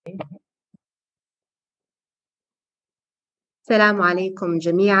السلام عليكم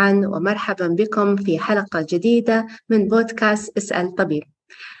جميعا ومرحبا بكم في حلقة جديدة من بودكاست اسأل طبيب.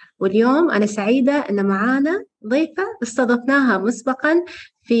 واليوم أنا سعيدة أن معانا ضيفة استضفناها مسبقا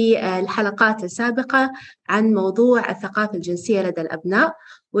في الحلقات السابقة عن موضوع الثقافة الجنسية لدى الأبناء،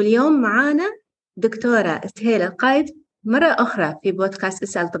 واليوم معانا دكتورة سهيلة قائد مرة أخرى في بودكاست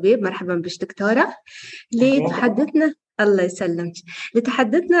اسأل طبيب. مرحبا بش دكتورة، لتحدثنا الله يسلمك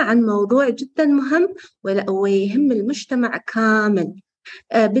لتحدثنا عن موضوع جدا مهم ويهم المجتمع كامل.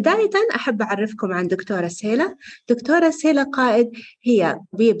 بداية أحب أعرفكم عن دكتورة سهيلة. دكتورة سهيلة قائد هي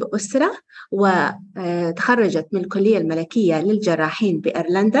طبيب أسرة وتخرجت من الكلية الملكية للجراحين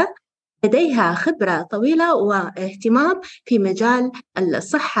بإيرلندا. لديها خبرة طويلة واهتمام في مجال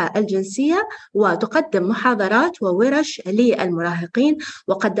الصحة الجنسية، وتقدم محاضرات وورش للمراهقين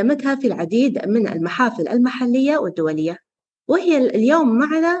وقدمتها في العديد من المحافل المحلية والدولية. وهي اليوم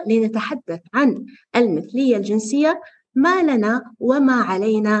معنا لنتحدث عن المثلية الجنسية، ما لنا وما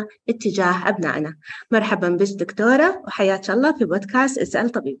علينا اتجاه أبنائنا. مرحبا بك دكتورة وحياك الله في بودكاست اسأل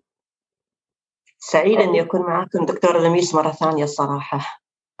طبيب. سعيدة أن يكون معكم دكتورة لميس مرة ثانية الصراحة.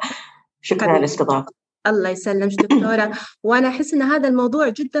 شكرا على الاستضافة. الله يسلمك دكتورة، وأنا أحس أن هذا الموضوع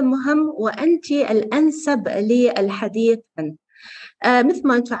جدا مهم وأنت الأنسب للحديث عنه. مثل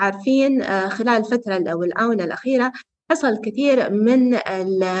ما أنتم عارفين خلال الفترة أو الآونة الأخيرة حصل كثير من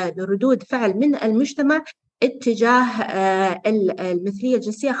ردود فعل من المجتمع اتجاه المثلية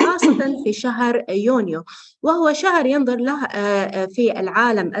الجنسية، خاصة في شهر يونيو، وهو شهر ينظر له في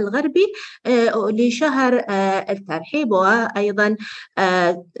العالم الغربي لشهر الترحيب وأيضا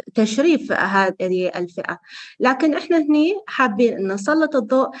تشريف هذه الفئة. لكن إحنا هنا حابين أن نسلط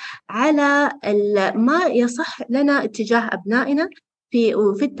الضوء على ما يصح لنا اتجاه أبنائنا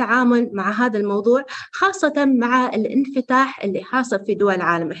في التعامل مع هذا الموضوع، خاصة مع الانفتاح اللي حاصل في دول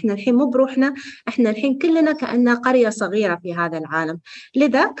العالم. إحنا الحين مو بروحنا، إحنا الحين كلنا كأننا قرية صغيرة في هذا العالم،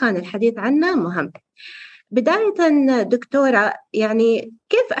 لذا كان الحديث عنه مهم. بداية دكتورة، يعني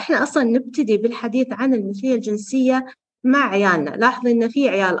كيف إحنا أصلا نبتدي بالحديث عن المثلية الجنسية مع عيالنا؟ لاحظ إن في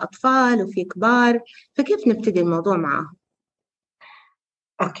عيال أطفال وفي كبار، فكيف نبتدي الموضوع معهم؟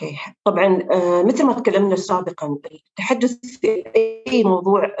 أوكي، طبعاً مثل ما تكلمنا سابقاً، التحدث في أي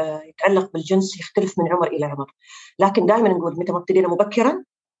موضوع يتعلق بالجنس يختلف من عمر إلى عمر، لكن دائماً نقول متى ما ابتدينا مبكراً،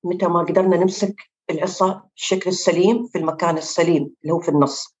 متى ما قدرنا نمسك العصا بالشكل السليم في المكان السليم اللي هو في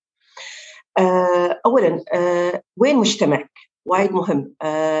النص. أولاً وين مجتمعك؟ وايد مهم.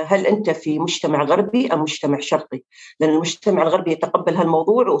 هل أنت في مجتمع غربي أم مجتمع شرقي؟ لأن المجتمع الغربي يتقبل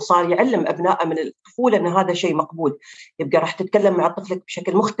هالموضوع وصار يعلم أبنائه من الطفولة أن هذا شيء مقبول. يبقى راح تتكلم مع طفلك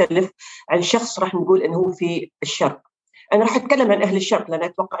بشكل مختلف عن شخص راح نقول أنه هو في الشرق. أنا راح أتكلم عن أهل الشرق لأن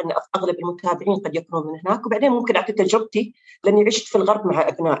أتوقع أن أغلب المتابعين قد يكونوا من هناك، وبعدين ممكن أعطي تجربتي لأني عشت في الغرب مع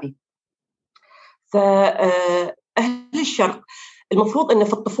أبنائي. فأهل الشرق المفروض أن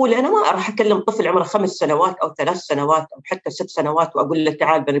في الطفولة أنا ما راح أكلم طفل عمره 5 سنوات أو 3 سنوات أو حتى 6 سنوات وأقول له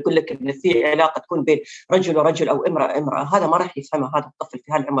تعال بنقول لك أن في علاقة تكون بين رجل ورجل أو امرأة. هذا ما راح يفهمه هذا الطفل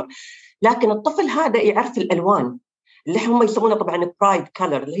في هالعمر. لكن الطفل هذا يعرف الألوان اللي هم يسمونها طبعا برايد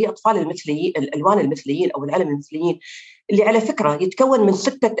كالر، اللي هي أطفال المثليين، الألوان المثليين أو العلم المثليين، اللي على فكرة يتكون من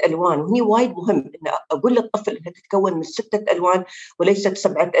 6 ألوان. وهي وايد مهم أن أقول للطفل أنها تتكون من 6 ألوان وليست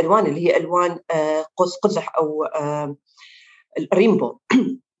 7 ألوان اللي هي ألوان قوس قزح أو الريمبو.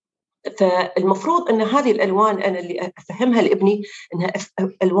 فالمفروض أن هذه الألوان أنا اللي أفهمها لابني أنها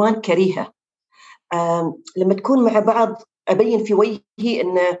ألوان كريهة. لما تكون مع بعض أبين في وجهي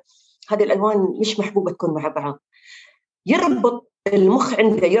أن هذه الألوان مش محبوبة تكون مع بعض. يربط المخ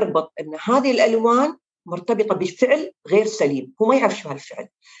عنده، يربط أن هذه الألوان مرتبطة بفعل غير سليم. هو ما يعرف شو هالفعل،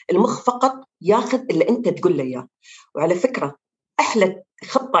 المخ فقط ياخذ اللي أنت تقول له إياه. وعلى فكرة أحلى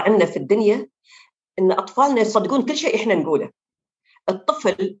خطة عندنا في الدنيا أن أطفالنا يصدقون كل شيء إحنا نقوله.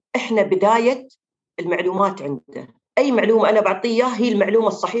 الطفل إحنا بداية المعلومات عنده، أي معلومة أنا بعطيه هي المعلومة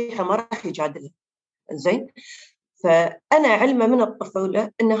الصحيحة، ما راح يجادلها. زين، فأنا علمه من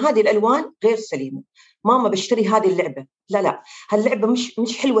الطفولة أن هذه الألوان غير سليمة. ماما بشتري هذه اللعبة، لا هاللعبة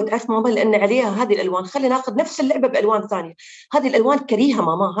مش حلوة تعرف ماما لأن عليها هذه الألوان، خلينا ناخذ نفس اللعبة بألوان ثانية. هذه الألوان كريهة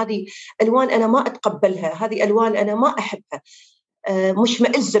ماما، هذه ألوان أنا ما أتقبلها، هذه ألوان أنا ما أحبها، مش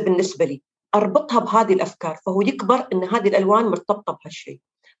مئزة بالنسبة لي. أربطها بهذه الأفكار، فهو يكبر أن هذه الألوان مرتبطة بهالشيء.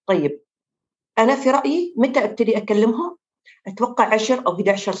 طيب أنا في رأيي متى أبتدي أكلمهم؟ أتوقع 10 أو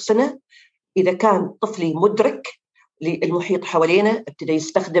 11 سنة. إذا كان طفلي مدرك للمحيط حوالينا، ابتدى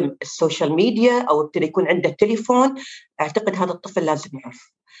يستخدم السوشيال ميديا أو ابتدى يكون عنده تليفون، أعتقد هذا الطفل لازم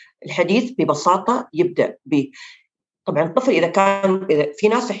يعرف الحديث ببساطة. يبدأ طبعا الطفل إذا في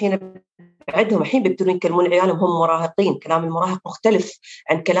ناس الحين عندهم الحين بيبتدون يكلمون عيالهم هم مراهقين. كلام المراهق مختلف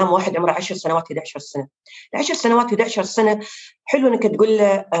عن كلام واحد عمره 10 سنوات 11 سنة. 10 سنوات 11 سنة حلو انك تقول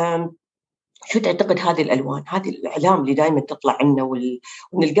له شو تعتقد هذه الألوان، هذه الأعلام اللي دائما تطلع عنا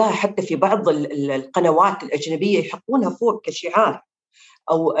ونلقاها حتى في بعض القنوات الأجنبية يحطونها فوق كشعار،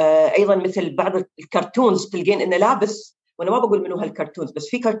 أو أيضا مثل بعض الكرتونز تلقين إنه لابس، وأنا ما بقول منو هالكرتونز، بس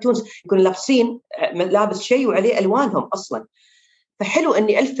في كرتونز يكونوا لابسين لابس شيء وعليه ألوانهم أصلا. فحلو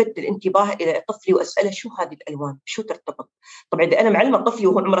أني ألفت الانتباه إلى طفلي وأسأله شو هذه الألوان، شو ترتبط. طبعا إذا أنا معلمة طفلي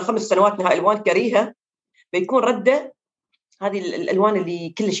وهو عمره 5 سنوات إنها ألوان كريهة، بيكون رده هذه الألوان اللي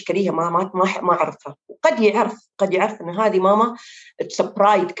كلش كريهة ما أعرفها. وقد يعرف أن هذه ماما it's a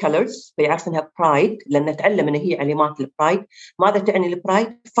pride colors، بيعرف أنها pride لأن تعلم أن هي علامات البرايد. ماذا تعني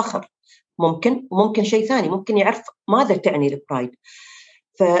البرايد؟ فخر. ممكن شيء ثاني، ممكن يعرف ماذا تعني البرايد.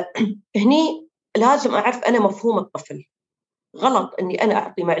 فهني لازم أعرف أنا مفهوم الطفل. غلط أني أنا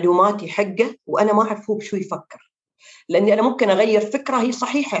أعطي معلوماتي حقه وأنا ما أعرف هو بشو يفكر، لأني أنا ممكن أغير فكرة هي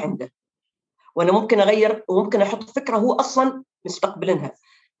صحيحة عنده، وأنا ممكن أغير وممكن أحط فكرة هو أصلاً مستقبلنها.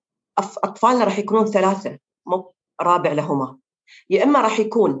 أطفالنا راح يكونون 3 مو رابع لهما، يا إما راح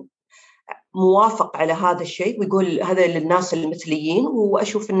يكون موافق على هذا الشيء ويقول هذا للناس المثليين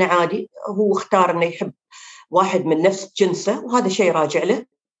وأشوف إنه عادي، هو اختار إنه يحب واحد من نفس جنسه وهذا شيء راجع له،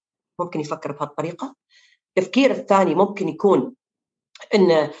 ممكن يفكر بهالطريقة. التفكير الثاني ممكن يكون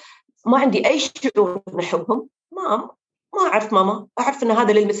إنه ما عندي أي شعور نحوهم، ما أعرف ماما، أعرف إن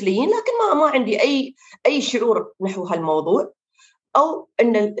هذا للمثليين لكن ما عندي أي شعور نحو هالموضوع. أو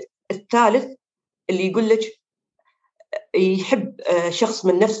إن الثالث اللي يقول لك يحب شخص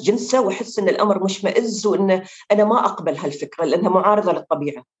من نفس جنسه وأحس إن الأمر مشمئز وإن أنا ما أقبل هالفكرة لأنها معارضة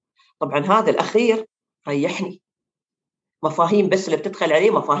للطبيعة. طبعا هذا الأخير ريحني، مفاهيم بس اللي بتدخل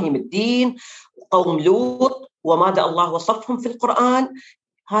عليه مفاهيم الدين وقوم لوط وماذا الله وصفهم في القرآن،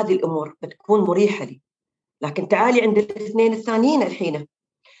 هذه الأمور بتكون مريحة لي. لكن تعالي عند الاثنين الثانيين الحين،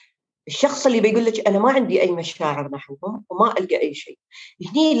 الشخص اللي بيقول لك أنا ما عندي أي مشاعر نحوهم وما ألقى أي شيء،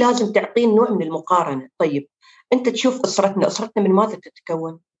 هني لازم تعطين نوع من المقارنة. طيب أنت تشوف أسرتنا من ماذا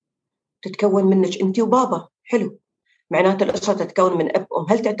تتكون منك أنت وبابا، حلو، معناته الأسرة تتكون من أب وأم،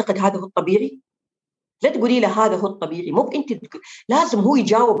 هل تعتقد هذا هو الطبيعي؟ لا تقولي له هذا هو الطبيعي، مو أنت لازم هو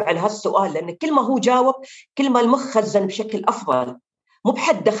يجاوب على هالسؤال، لأن كل ما هو جاوب كل ما المخ خزن بشكل أفضل. مو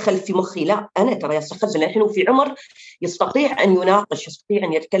بحد دخل في مخي، لا أنا ترى يستخزن الحين في عمر يستطيع أن يناقش، يستطيع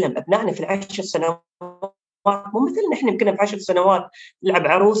أن يتكلم. أبنائنا في 10 سنوات مو مثل نحن يمكن في 10 سنوات نلعب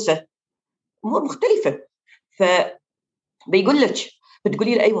عروسة، أمور مختلفة. فبيقول لك،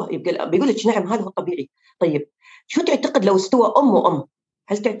 بتقولي له أيوة، بيقول لك نعم هذا هو الطبيعي. طيب شو تعتقد لو استوى أم وأم؟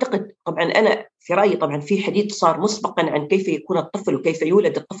 هل تعتقد، طبعا أنا في رأيي طبعا في حديث صار مسبقا عن كيف يكون الطفل وكيف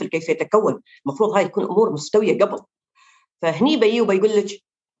يولد الطفل كيف يتكون، المفروض هاي تكون أمور مستوية قبل. فهني بيقول لك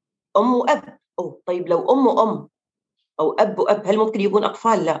أم وأب. طيب لو أم وأم أو أب وأب هل ممكن يكون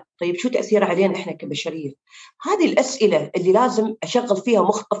أطفال؟ لا. طيب شو تأثير علينا إحنا كبشرية؟ هذه الأسئلة اللي لازم أشغل فيها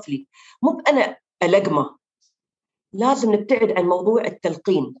مخ طفلي، مو بأنا ألقمة. لازم نبتعد عن موضوع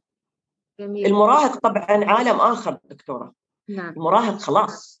التلقين. جميل. المراهق طبعا عالم آخر دكتورة. نعم. المراهق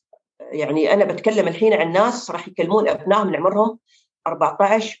خلاص، يعني أنا بتكلم الحين عن ناس راح يكلمون أبنائهم من عمرهم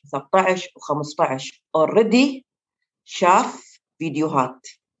 14 و13 و15 already شاف فيديوهات.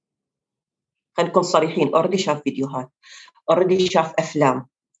 خلينا نكون صريحين، already شاف فيديوهات، already شاف أفلام،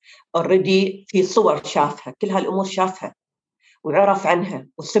 already في صور شافها، كل هالأمور شافها وعرف عنها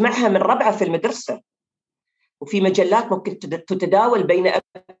وسمعها من ربعه في المدرسة، وفي مجلات ممكن تتداول بين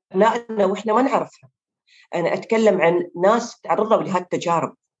أبنائنا وإحنا ما نعرفها. أنا أتكلم عن ناس تعرضوا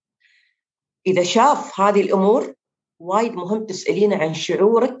لهالتجارب. إذا شاف هذه الأمور وايد مهم تسألينا عن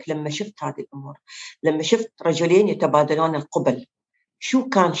شعورك لما شفت هذه الأمور، لما شفت رجلين يتبادلون القبل، شو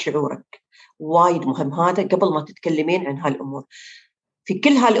كان شعورك؟ وايد مهم هذا قبل ما تتكلمين عن هالأمور. في كل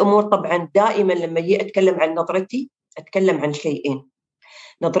هالأمور طبعا دائما لما يجي أتكلم عن نظرتي أتكلم عن شيئين: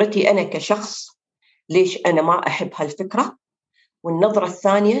 نظرتي أنا كشخص ليش أنا ما أحب هالفكرة، والنظرة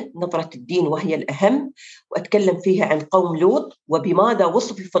الثانية نظرة الدين وهي الأهم، وأتكلم فيها عن قوم لوط وبماذا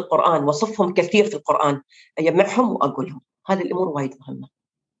وصفوا في القرآن، وصفهم كثير في القرآن، أجمعهم وأقولهم. هذه الأمور وايد مهمة.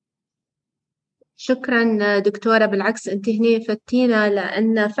 شكرا دكتورة، بالعكس أنت هنا فتينا،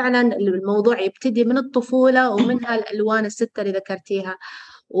 لأن فعلا الموضوع يبتدي من الطفولة ومن هالألوان الستة اللي ذكرتيها.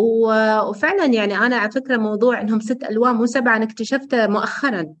 وفعلا يعني أنا على فكرة موضوع إنهم 6 ألوان مو 7 أنا اكتشفته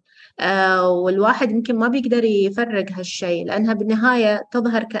مؤخرا. والواحد يمكن ما بيقدر يفرق هالشيء لأنها بالنهاية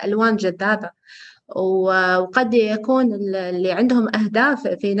تظهر كألوان جذابة. وقد يكون اللي عندهم أهداف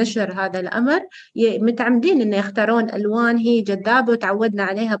في نشر هذا الأمر متعمدين إن يختارون ألوان هي جذابة وتعودنا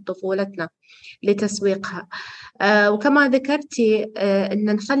عليها بطفولتنا لتسويقها. وكما ذكرتي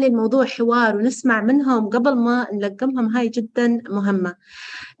أن نخلي الموضوع حوار ونسمع منهم قبل ما نلقمهم، هاي جدا مهمة.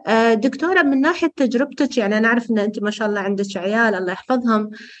 دكتورة، من ناحية تجربتك، يعني أنا أعرف أن أنت ما شاء الله عندك عيال الله يحفظهم،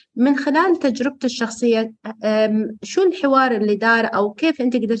 من خلال تجربتك الشخصية شو الحوار اللي دار أو كيف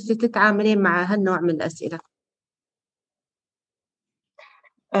أنت قدرتي تتعاملين مع هالنوع من الأسئلة؟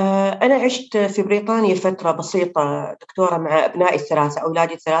 أنا عشت في بريطانيا فترة بسيطة دكتورة مع أبنائي الثلاثة،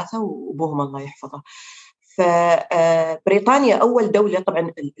 أولادي الثلاثة وأبوهم الله يحفظه. فبريطانيا أول دولة،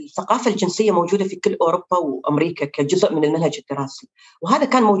 طبعا الثقافة الجنسية موجودة في كل أوروبا وأمريكا كجزء من المنهج الدراسي، وهذا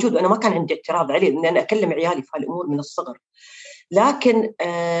كان موجود وأنا ما كان عندي اعتراض عليه لأن أنا أكلم عيالي في هالأمور من الصغر. لكن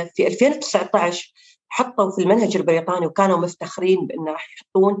في 2019 حطوا في المنهج البريطاني وكانوا مفتخرين بأن راح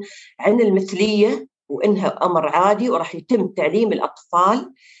يحطون عن المثلية وإنها أمر عادي وراح يتم تعليم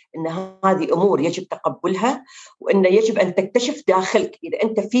الأطفال إن هذه أمور يجب تقبلها، وإن يجب أن تكتشف داخلك إذا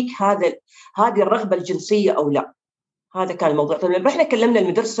أنت فيك هذه الرغبة الجنسية أو لا. هذا كان الموضوع. طبعا احنا كلمنا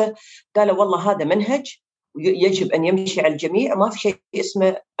المدرسة قالوا والله هذا منهج يجب أن يمشي على الجميع، ما في شيء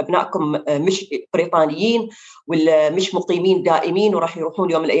اسمه أبنائكم مش بريطانيين ولا مش مقيمين دائمين وراح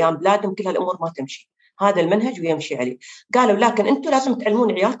يروحون يوم من الأيام بلادهم، كل هالأمور ما تمشي، هذا المنهج ويمشي عليه. قالوا لكن أنتم لازم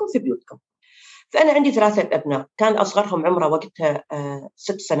تعلمون عيالكم في بيوتكم. فأنا عندي 3 أبناء، كان أصغرهم عمره وقتها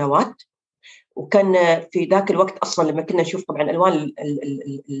 6 سنوات، وكان في ذاك الوقت أصلا لما كنا نشوف طبعا ألوان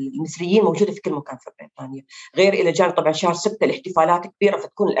المثليين موجودة في كل مكان في بريطانيا، غير إلى جانب طبعا شهر 6 الاحتفالات كبيرة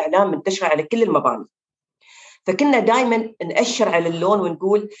فتكون الإعلام منتشرة على كل المباني. فكنا دائما نأشر على اللون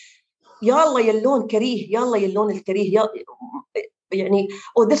ونقول يلا يا اللون كريه، يلا يا اللون الكريه، يعني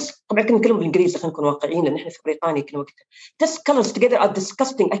طبعا كنا نتكلم بالانجليزي، خلينا نكون واقعيين لان احنا في بريطانيا كنا وقتها this colors together are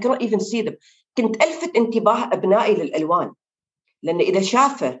disgusting I cannot even see them. كنت الفت انتباه ابنائي للالوان، لان اذا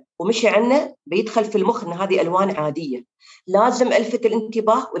شافه ومشي عنه بيدخل في المخ ان هذه الوان عاديه، لازم الفت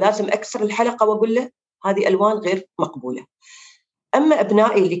الانتباه ولازم اكسر الحلقه واقول له هذه الوان غير مقبوله. اما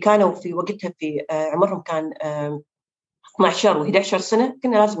ابنائي اللي كانوا في وقتها في عمرهم كان 12 و11 سنه،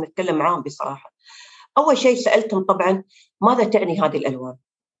 كنا لازم نتكلم معاهم بصراحه. اول شيء سالتهم طبعا ماذا تعني هذه الالوان،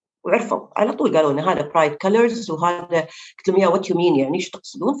 وعرفوا على طول قالوا لنا هذا برايد كولرز، وهذا قلت لهم يا وات يو مين، يعني ايش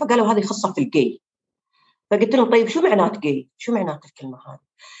تقصدون؟ فقالوا هذه خاصه في الجي. فقلت لهم طيب شو معنات جي؟ شو معنات الكلمه هذه؟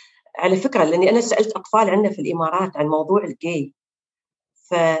 على فكره لاني انا سالت اطفال عندنا في الامارات عن موضوع الجي،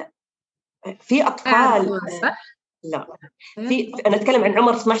 ففي اطفال صح؟ لا انا اتكلم عن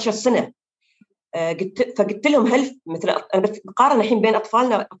عمر 12 سنه. فقلت لهم هل مثل انا بقارن الحين بين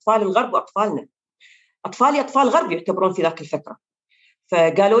اطفالنا اطفال الغرب واطفالنا، اطفالي اطفال غرب يعتبرون في ذاك الفتره.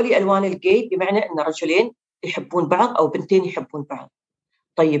 فقالوا لي الوان الجي بمعنى ان رجلين يحبون بعض او بنتين يحبون بعض.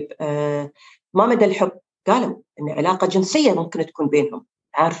 طيب ما مدى الحب؟ قالوا ان علاقه جنسيه ممكن تكون بينهم،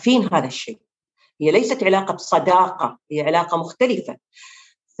 عارفين هذا الشيء، هي ليست علاقه صداقه، هي علاقه مختلفه.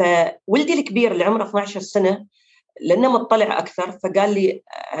 فولدي الكبير اللي عمره 12 سنه لانه مطلع اكثر فقال لي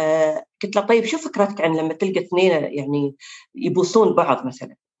قلت له طيب شو فكرتك عن لما تلقى اثنين يعني يبوسون بعض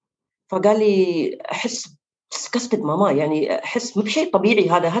مثلا؟ فقال لي احس disgusted ماما، يعني احس مو بشيء طبيعي،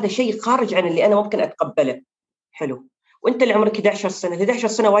 هذا شيء خارج عن اللي انا ممكن اتقبله. حلو، وانت اللي عمرك 11 سنه 11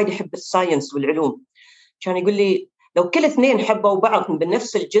 سنه وايد يحب الساينس والعلوم، كان يقول لي لو كل اثنين حبوا بعض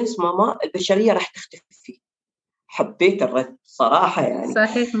بنفس الجنس ماما البشريه راح تختفي. حبيت الرد صراحه يعني.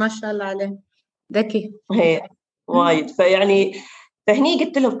 صحيح، ما شاء الله عليه، ذكي. هي وايد. فهني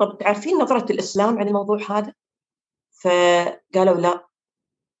قلت لهم طب تعرفين نظره الاسلام عن الموضوع هذا؟ فقالوا لا.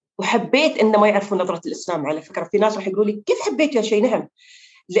 وحبيت إن ما يعرفون نظرة الإسلام. على فكرة في ناس راح يقولوا لي كيف حبيت يا شيء؟ نعم،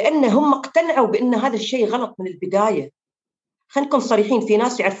 لأن هم اقتنعوا بأن هذا الشيء غلط من البداية. خلينا نكون صريحين، في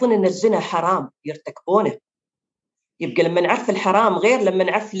ناس يعرفون أن الزنا حرام يرتكبونه، يبقى لما نعرف الحرام غير لما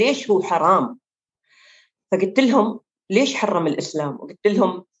نعرف ليش هو حرام. فقلت لهم ليش حرم الإسلام؟ وقلت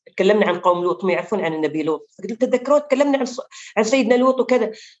لهم تكلمنا عن قوم لوط، ما يعرفون عن النبي لوط، فقلت تذكروا تكلمنا عن سيدنا لوط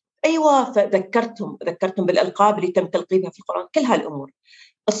وكذا. أيوة، فذكرتهم بالألقاب اللي تم تلقيبها في القرآن، كل هالأمور.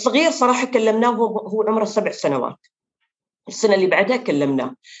 الصغير صراحة كلمناه هو عمره 7 سنوات، السنة اللي بعدها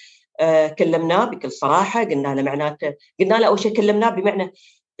كلمناه بكل صراحة، قلنا له معناته، قلنا له أول شيء كلمناه بمعنى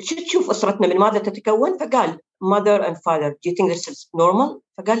شو تشوف أسرتنا من ماذا تتكون؟ فقال mother and father. do you think this is normal؟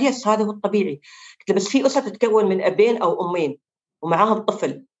 فقال يس هذا هو الطبيعي. قلت له بس في أسرة تتكون من أبين أو أمين ومعاهم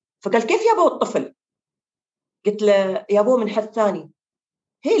طفل. فقال كيف يا أبو الطفل؟ قلت له يا أبو من حد ثاني.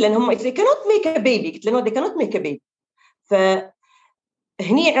 هي لأن هم they cannot make a baby. قلت له no they cannot make a baby.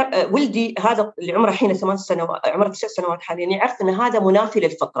 هني ولدي هذا اللي عمره حين 8 سنوات، عمره 9 سنوات حاليا، يعرف ان هذا منافي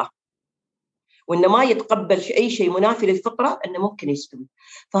للفطره، وإنه ما يتقبل أي شيء منافي للفطرة إنه ممكن يستوي.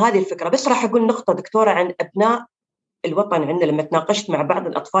 فهذه الفكرة. بس راح أقول نقطة دكتورة عن أبناء الوطن عندنا. لما تناقشت مع بعض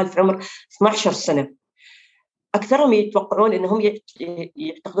الأطفال في عمر 12 سنة، أكثرهم يتوقعون إنهم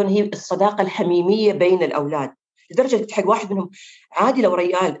يعتقدون هي الصداقة الحميمية بين الأولاد، لدرجة تحق واحد منهم عادي لو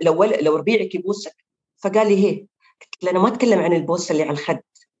ريال لو ربيعك يبوسك. فقال لي هي، قلت له أنا ما أتكلم عن البوسة اللي على الخد،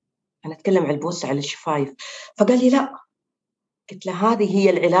 أنا أتكلم عن البوسة على الشفايف. فقال لي لا. قلت له هذه هي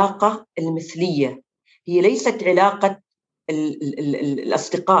العلاقة المثلية، هي ليست علاقة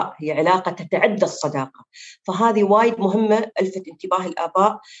الأصدقاء، هي علاقة تتعدى الصداقة. فهذه وايد مهمة، ألفت انتباه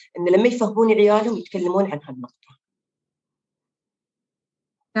الآباء أن لما يفهمون عيالهم يتكلمون عن هالنقطة.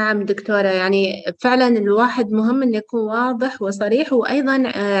 نعم دكتورة، يعني فعلا الواحد مهم أن يكون واضح وصريح.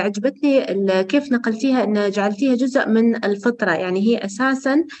 وأيضا عجبتني كيف نقلتيها أن جعلتيها جزء من الفطرة، يعني هي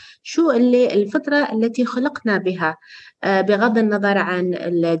أساسا شو اللي الفطرة التي خلقنا بها، بغض النظر عن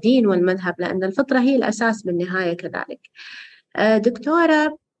الدين والمذهب، لأن الفطرة هي الأساس بالنهاية كذلك.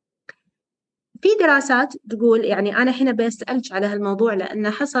 دكتورة، في دراسات تقول، يعني أنا هنا بسألك على هالموضوع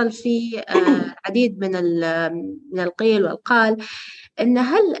لأنه حصل في عديد من القيل والقال، إن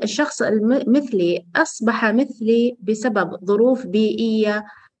هل الشخص المثلي أصبح مثلي بسبب ظروف بيئية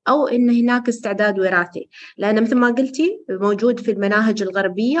أو إن هناك استعداد وراثي؟ لأن مثل ما قلتي موجود في المناهج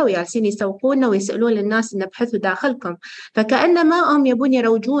الغربية ويالسين يسوقونا ويسألون الناس إن ابحثوا داخلكم، فكأنما هم يبون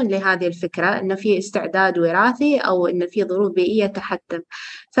يروجون لهذه الفكرة إن في استعداد وراثي أو إن في ظروف بيئية تحتم.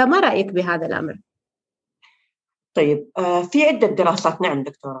 فما رأيك بهذا الأمر؟ طيب، في عدة دراسات. نعم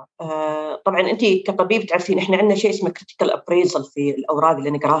دكتورة. طبعا أنت كطبيب تعرفين إحنا عندنا شيء اسمه critical appraisal في الأوراق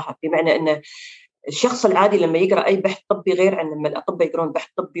اللي نقراها، بمعنى أن الشخص العادي لما يقرأ أي بحث طبي غير عن لما الأطباء يقرون بحث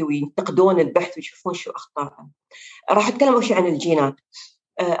طبي وينتقدون البحث ويشوفون شو أخطاءه. راح أتكلم أول شيء عن الجينات.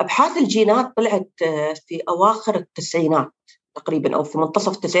 أبحاث الجينات طلعت في أواخر التسعينات تقريبا، أو في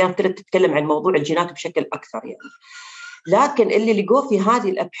منتصف التسعينات ابتدت تتكلم عن موضوع الجينات بشكل أكثر يعني. لكن اللي لقوه في هذه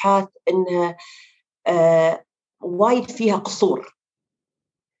الأبحاث أنها وايد فيها قصور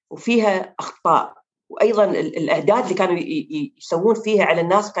وفيها أخطاء، وأيضا الأعداد اللي كانوا يسوون فيها على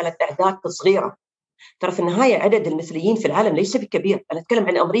الناس كانت أعداد صغيرة. ترى في النهاية عدد المثليين في العالم ليس بكبير. أنا أتكلم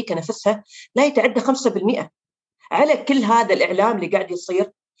عن أمريكا نفسها لا يتعدى 5%. على كل هذا الإعلام اللي قاعد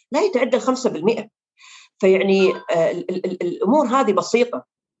يصير لا يتعدى 5%. فيعني الأمور هذه بسيطة.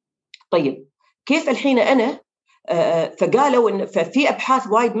 طيب كيف الحين أنا فقالوا إن ففي أبحاث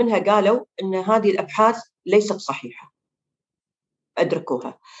وايد منها قالوا إن هذه الأبحاث ليست صحيحة،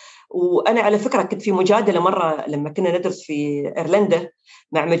 أدركوها. وأنا على فكرة كنت في مجادلة مرة لما كنا ندرس في إيرلندا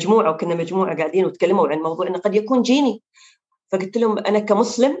مع مجموعة، وكنا مجموعة قاعدين وتكلموا عن موضوع إنه قد يكون جيني. فقلت لهم أنا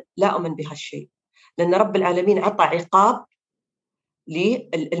كمسلم لا أؤمن بهالشيء، لأن رب العالمين عطى عقاب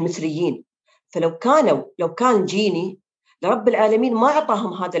للمثليين. فلو كان جيني لرب العالمين ما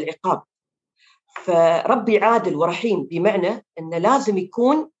عطاهم هذا العقاب. فربي عادل ورحيم، بمعنى أنه لازم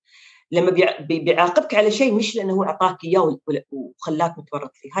يكون لما بيعاقبك على شيء مش لأنه أعطاك إياه وخلاك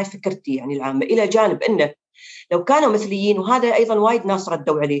متورط فيه. هاي فكرتي يعني العامة. إلى جانب أنه لو كانوا مثليين، وهذا أيضا وايد ناس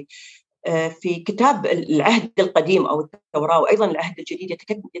ردوا عليه في كتاب العهد القديم أو التوراة وأيضا العهد الجديد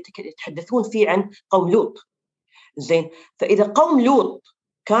يتحدثون فيه عن قوم لوط. زين، فإذا قوم لوط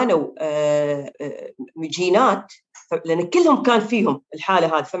كانوا جينات، لأن كلهم كان فيهم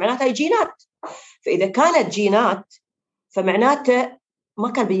الحالة هذه، فمعناتها هي جينات. فإذا كانت جينات فمعناته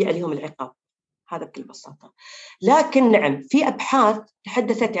ما كان بيجي عليهم العقاب. هذا بكل بساطة. لكن نعم في أبحاث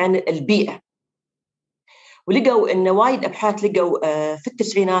تحدثت عن البيئة، ولقوا أن وايد أبحاث لقوا في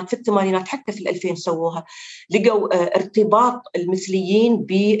التسعينات في الثمانينات حتى في 2000 سووها، لقوا ارتباط المثليين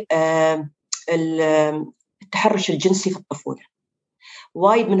بالتحرش الجنسي في الطفولة.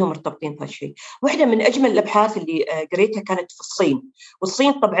 وايد منهم مرتبطين بهالشيء. واحدة من أجمل الأبحاث اللي قريتها كانت في الصين.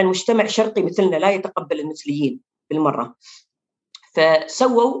 والصين طبعا مجتمع شرقي مثلنا لا يتقبل المثليين بالمرة.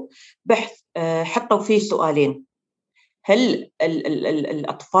 فسووا بحث حطوا فيه سؤالين: هل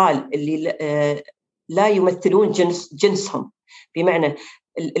الأطفال اللي لا يمثلون جنسهم، بمعنى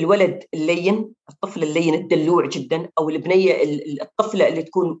الولد اللين، الطفل اللين الدلوع جدا، أو البنية الطفلة اللي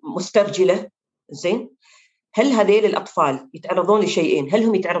تكون مسترجلة، زين، هل هذيل الأطفال يتعرضون لشيئين؟ هل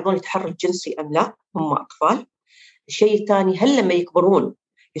هم يتعرضون لتحرش جنسي أم لا؟ هم أطفال. الشيء الثاني، هل لما يكبرون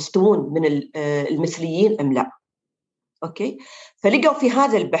يستوون من المثليين أم لا؟ أوكي. فلقوا في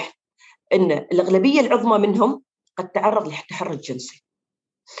هذا البحث أن الأغلبية العظمى منهم قد تعرض لتحرش جنسي،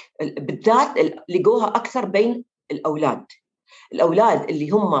 بالذات لقوها أكثر بين الأولاد اللي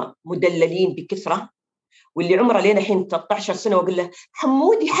هم مدللين بكثرة، واللي عمره لين الحين 13 سنة وأقول له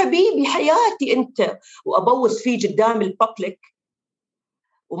حمودي حبيبي حياتي أنت، وأبوس فيه قدام البابليك،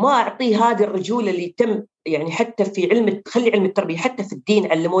 وما أعطيه هذه الرجولة اللي تم يعني حتى في خلي علم التربية، حتى في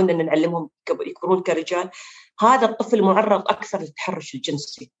الدين علمونا أن نعلمهم يكبرون كرجال، هذا الطفل معرض أكثر للتحرش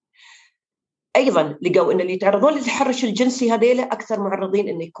الجنسي. أيضاً لقوا أن اللي يتعرضون للتحرش الجنسي هذيلا أكثر معرضين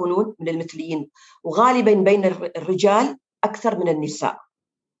أن يكونون من المثليين، وغالباً بين الرجال أكثر من النساء.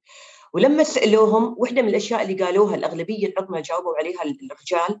 ولما سألوهم، واحدة من الأشياء اللي قالوها الأغلبية العظمى جاوبوا عليها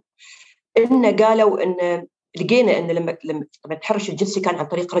الرجال، إن قالوا إن لقينا إن لما التحرش الجنسي كان عن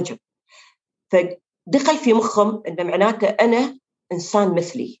طريق رجل، فدخل في مخهم إن معناته أنا إنسان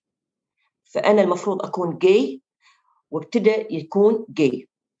مثلي، فأنا المفروض أكون جاي، وابتدأ يكون جاي.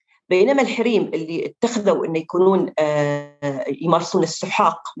 بينما الحريم اللي اتخذوا إنه يكونون يمارسون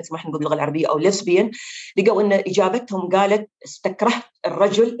السحاق مثل ما احنا نقول باللغة العربية أو ليسبيان، لقوا إن إجابتهم قالت استكرهت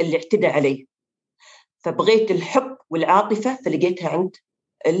الرجل اللي اعتدى علي، فبغيت الحب والعاطفة فلقيتها عند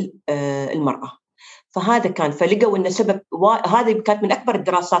المرأة. فهذا كان، فلقوا إن سبب هذه كانت من أكبر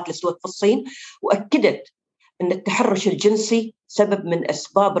الدراسات اللي سوت في الصين، وأكدت أن التحرش الجنسي سبب من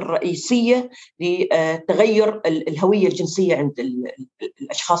أسباب الرئيسية لتغير الهوية الجنسية عند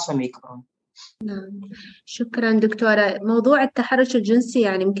الأشخاص لما يكبرون. نعم، شكرا دكتورة. موضوع التحرش الجنسي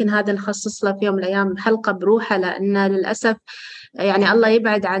يعني يمكن هذا نخصص له في يوم من الأيام حلقة بروحه، لأن للأسف يعني الله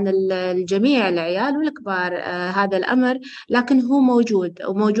يبعد عن الجميع، العيال والكبار، هذا الأمر، لكن هو موجود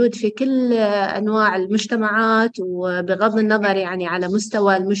وموجود في كل أنواع المجتمعات، وبغض النظر يعني على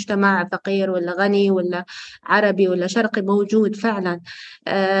مستوى المجتمع، فقير ولا غني ولا عربي ولا شرقي، موجود فعلا.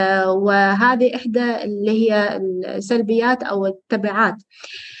 وهذه إحدى اللي هي السلبيات أو التبعات.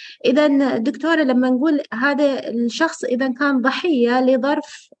 إذا دكتورة، لما نقول هذا الشخص إذا كان ضحية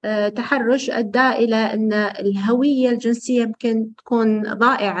لظرف تحرش أدى إلى أن الهوية الجنسية يمكن تكون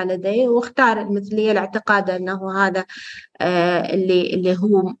ضائعة لديه، واختار المثلية لاعتقاد أنه هذا اللي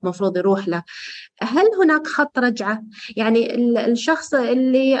هو مفروض يروح له، هل هناك خط رجعة؟ يعني الشخص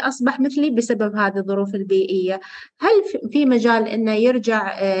اللي أصبح مثلي بسبب هذه الظروف البيئية، هل في مجال أنه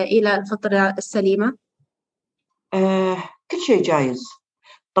يرجع إلى الفطرة السليمة؟ كل شيء جايز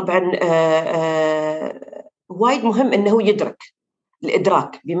طبعاً. وايد مهم أنه يدرك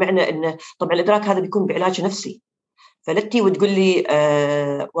الإدراك، بمعنى أنه طبعاً الإدراك هذا بيكون بعلاج نفسي، فلتي وتقول لي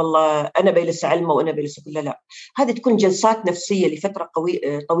والله أنا بيلس علمة وأنا بيلس كله، لا، هذه تكون جلسات نفسية لفترة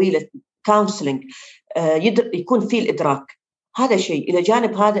طويلة، كونسلينج، يكون فيه الإدراك. هذا شيء. إلى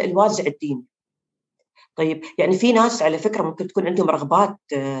جانب هذا الوازع الديني. طيب يعني في ناس على فكرة ممكن تكون عندهم رغبات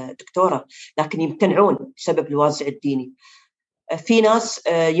دكتورة، لكن يمتنعون بسبب الوازع الديني. في ناس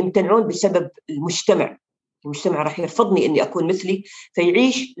يمتنعون بسبب المجتمع راح يرفضني أني أكون مثلي،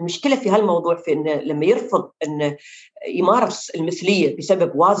 فيعيش المشكلة في هالموضوع في أنه لما يرفض أن يمارس المثلية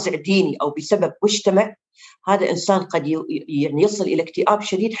بسبب وازع ديني أو بسبب مجتمع، هذا إنسان قد يعني يصل إلى اكتئاب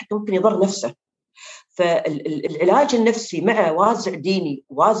شديد، حتى ممكن يضر نفسه. فالعلاج النفسي مع وازع ديني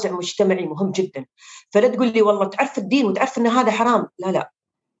ووازع مجتمعي مهم جدا. فلا تقول لي والله تعرف الدين وتعرف أن هذا حرام، لا،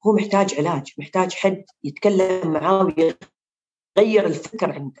 هو محتاج علاج، محتاج حد يتكلم معاه ويغير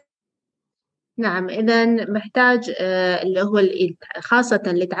الفكر عنده. نعم، إذا محتاج اللي هو خاصة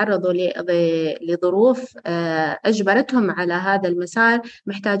اللي تعرضوا لظروف أجبرتهم على هذا المسار،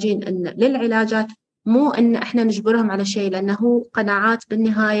 محتاجين إن للعلاجات، مو إن إحنا نجبرهم على شيء، لأنه قناعات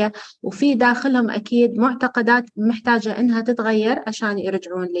بالنهاية، وفي داخلهم أكيد معتقدات محتاجة إنها تتغير عشان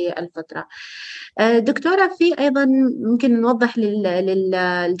يرجعون للفطرة. دكتورة، في أيضا ممكن نوضح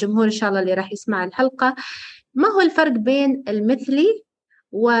للجمهور إن شاء الله اللي راح يسمع الحلقة، ما هو الفرق بين المثلي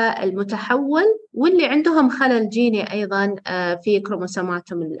والمتحول واللي عندهم خلل جيني أيضا في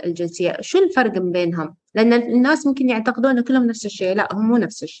كروموسوماتهم الجنسية؟ شو الفرق بينهم؟ لأن الناس ممكن يعتقدون أن كلهم نفس الشيء، لا، هم مو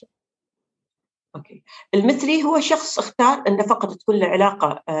نفس الشيء. أوكي. المثلي هو شخص اختار أنه فقط تكون له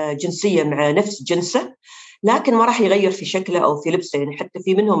علاقة جنسية مع نفس جنسه، لكن ما راح يغير في شكله أو في لبسه. يعني حتى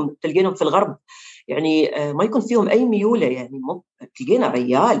في منهم تلقينهم في الغرب يعني ما يكون فيهم أي ميولة، يعني تلقينا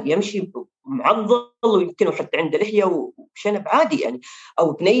ريال يمشي معضل ويمكن حتى عنده لحية وشنب عادي يعني،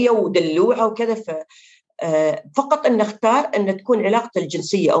 أو بنية ودلوعة وكذا. فقط أن اختار أن تكون علاقته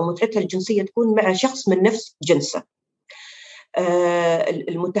الجنسية أو متعته الجنسية تكون مع شخص من نفس جنسه.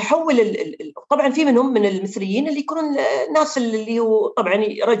 المتحول طبعا في منهم من المثليين اللي يكونون ناس اللي هو طبعا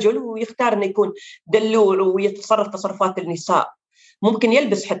رجل ويختار انه يكون دلوع ويتصرف تصرفات النساء، ممكن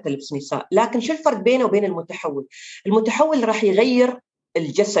يلبس حتى لبس نساء. لكن شو الفرق بينه وبين المتحول؟ المتحول راح يغير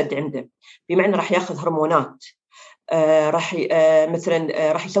الجسد عنده، بمعنى راح ياخذ هرمونات، راح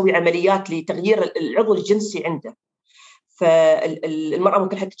مثلا راح يسوي عمليات لتغيير العضو الجنسي عنده. فالمرأة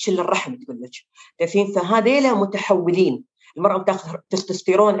ممكن حتى تشيل الرحم تقول لك، فهذيلا متحولين. المرأة بتاخذ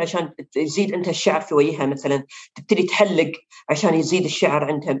تستوستيرون عشان يزيد عندها الشعر في وجهها مثلا، تبتدي تحلق عشان يزيد الشعر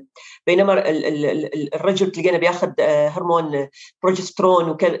عندها، بينما الرجل تلقينا بياخذ هرمون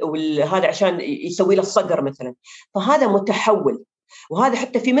بروجسترون وهذا عشان يسوي له الصدر مثلا. فهذا متحول، وهذا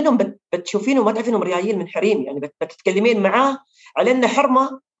حتى في منهم بتشوفينه وما تعرفينهم ريايل من حريم، يعني بتتكلمين معاه على انه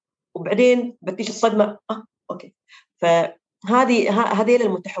حرمه وبعدين بتيجي الصدمه اوكي. هذيل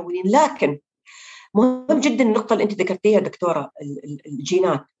المتحولين. لكن مهم جدا النقطه اللي انت ذكرتيها دكتوره،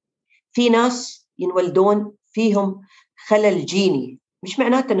 الجينات. في ناس ينولدون فيهم خلل جيني، مش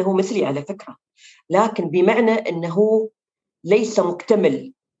معناته انه هو مثلي على فكره، لكن بمعنى انه ليس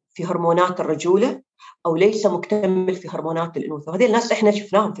مكتمل في هرمونات الرجوله او ليس مكتمل في هرمونات الانوثه. وهذه الناس احنا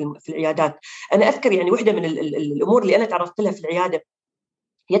شفناهم في العيادات. انا اذكر يعني واحده من الامور اللي انا تعرضت لها في العياده،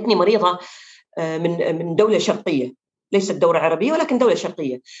 جتني مريضه من دوله شرقيه، ليست دوله عربيه ولكن دوله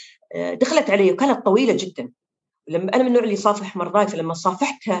شرقيه. دخلت علي وكانت طويله جدا. لما انا من النوع اللي يصافح مرضاي، فلما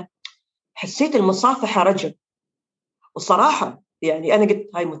صافحتها حسيت المصافحه رجل. وصراحه يعني انا قلت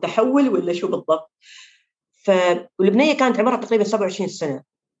هاي متحول ولا شو بالضبط؟ والبنيه كانت عمرها تقريبا 27 سنه.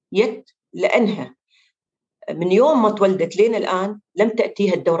 لانها من يوم ما تولدت لين الان لم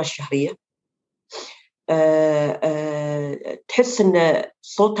تاتيها الدوره الشهريه. تحس ان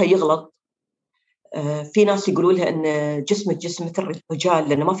صوتها يغلط. في ناس يقولوا لها ان جسمك جسم مثل الرجال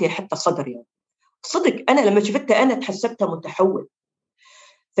لانه ما فيها حتى صدر. يعني صدق انا لما شفتها انا تحسبتها متحول.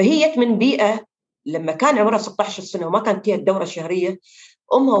 فهي جت من بيئه لما كان عمرها 16 سنه وما كانت فيها الدوره الشهريه،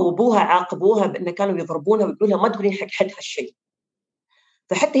 امها وابوها عاقبوها بان كانوا يضربونها ويقولوا لها ما تقولين حق حد هالشيء.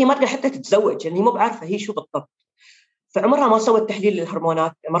 فحتى هي ما تقدر حتى تتزوج، يعني هي مو بعارفه هي شو بالضبط. فعمرها ما سوت تحليل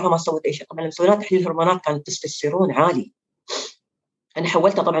للهرمونات، عمرها ما سوت اي شيء. طبعا لما سوينا تحليل الهرمونات كان التستوستيرون عالي. انا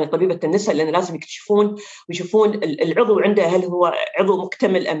حولتها طبعا لطبيبه النساء لان لازم يكتشفون ويشوفون العضو عنده هل هو عضو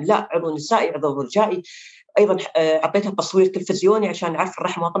مكتمل ام لا، عضو نسائي عضو رجائي. ايضا اعطيتها تصوير تلفزيوني عشان اعرف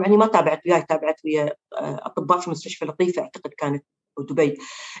الرحم. طبعا هي ما تابعت وياي، تابعت ويا اطباء في مستشفى لطيفه اعتقد كانت دبي.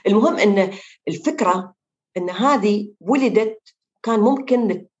 المهم ان الفكره ان هذه ولدت كان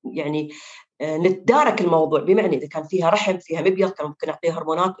ممكن يعني نتدارك الموضوع، بمعنى اذا كان فيها رحم فيها مبيض كان ممكن نعطيها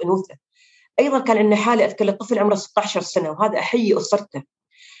هرمونات انوثه. ايضا كان عندنا حاله اذكر الطفل عمره 16 سنه، وهذا احيي اسرته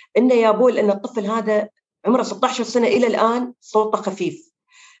انه يا بول ان الطفل هذا عمره 16 سنه الى الان صوته خفيف،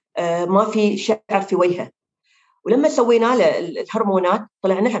 ما في شعر في وجهه. ولما سوينا له الهرمونات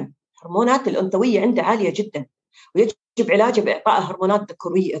طلع نعم هرمونات الانثويه عنده عاليه جدا، ويجب علاجه باعطاء هرمونات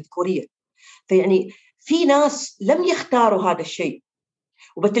ذكوريه. فيعني في ناس لم يختاروا هذا الشيء،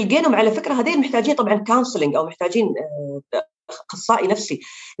 وبتلقينهم على فكره هذين محتاجين طبعا كونسلنج او محتاجين اخصائي نفسي،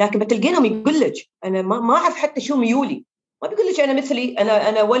 لكن بتلقينهم يقول لك انا ما اعرف حتى شو ميولي. ما بيقول لك انا مثلي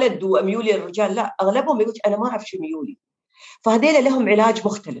انا ولد وميولي الرجال، لا، اغلبهم يقول انا ما اعرف شو ميولي. فهذيل لهم علاج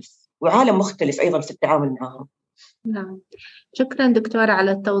مختلف وعالم مختلف ايضا في التعامل معهم. نعم، شكرا دكتورة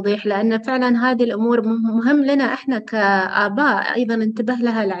على التوضيح، لأن فعلا هذه الأمور مهم لنا إحنا كآباء أيضا ننتبه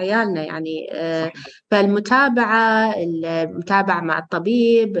لها لعيالنا. يعني فالمتابعة مع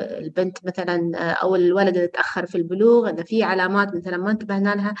الطبيب، البنت مثلا أو الولد اللي تأخر في البلوغ إذا في علامات مثلا ما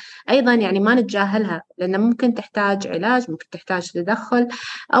انتبهنا لها أيضا يعني ما نتجاهلها، لأن ممكن تحتاج علاج، ممكن تحتاج تدخل،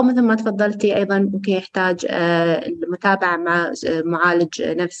 أو مثل ما تفضلتي أيضا ممكن يحتاج المتابعة مع معالج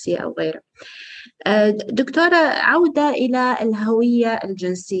نفسي أو غيره. دكتورة، عودة إلى الهوية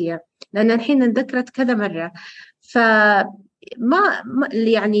الجنسية، لأن الحين ذكرت كذا مرة.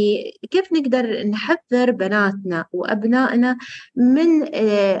 يعني كيف نقدر نحذر بناتنا وأبنائنا من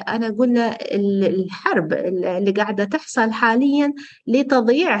أنا قلنا الحرب اللي قاعدة تحصل حاليا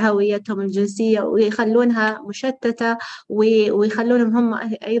لتضييع هويتهم الجنسية ويخلونها مشتتة، ويخلونهم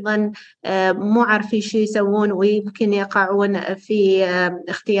هم أيضا مو عارفين شو يسوون، ويمكن يقعون في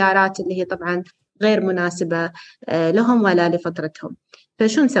اختيارات اللي هي طبعا غير مناسبة لهم ولا لفترتهم.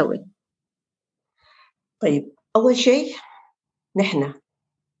 فشو نسوي؟ طيب، أول شيء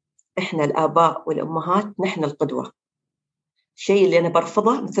إحنا الآباء والأمهات نحن القدوة. الشيء اللي أنا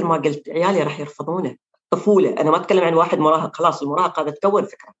برفضه مثل ما قلت عيالي راح يرفضونه. طفولة، أنا ما أتكلم عن واحد مراهق، خلاص المراهق هذا تكون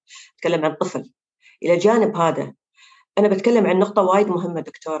فكرة، أتكلم عن طفل. إلى جانب هذا أنا بتكلم عن نقطة وايد مهمة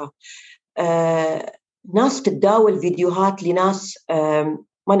دكتورة. ناس تتداول فيديوهات لناس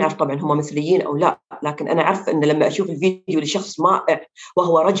ما نعرف طبعا هم مثليين أو لا، لكن أنا عارف أن لما أشوف الفيديو لشخص مائع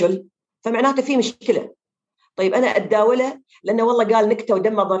وهو رجل فمعناته فيه مشكلة. طيب أنا أتداوله لأنه والله قال نكتة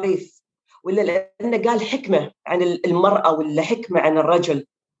ودمه ظريف، ولا لأنه قال حكمة عن المرأة ولا حكمة عن الرجل.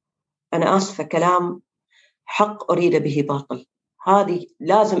 أنا آسفة، كلام حق أريد به باطل. هذه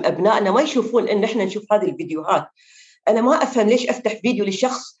لازم أبنائنا ما يشوفون إن إحنا نشوف هذه الفيديوهات. أنا ما أفهم ليش أفتح فيديو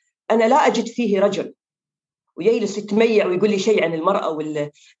للشخص أنا لا أجد فيه رجل ويجلس يتميع ويقول لي شيء عن المرأة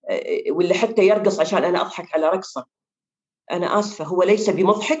ولا حتى يرقص عشان أنا أضحك على رقصة. أنا آسفة، هو ليس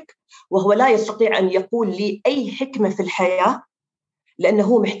بمضحك، وهو لا يستطيع أن يقول لي أي حكمة في الحياة، لأنه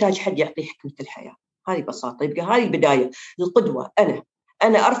هو محتاج حد يعطيه حكمة الحياة. هذه ببساطة. يبقى هذه البداية، القدوة.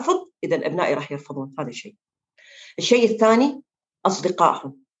 أنا أرفض، إذا أبنائي راح يرفضون. هذا الشيء. الشيء الثاني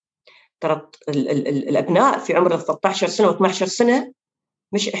أصدقائهم. ترى الأبناء في عمر 13 سنة و12 سنة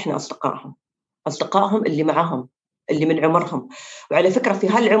مش إحنا أصدقائهم اللي معهم، اللي من عمرهم. وعلى فكرة في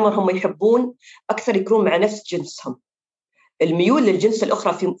هالعمر هم يحبون أكثر يكونون مع نفس جنسهم. الميول للجنس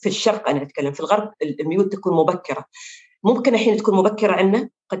الأخرى في الشرق، أنا أتكلم في الغرب، الميول تكون مبكرة. ممكن الحين تكون مبكرة عنا،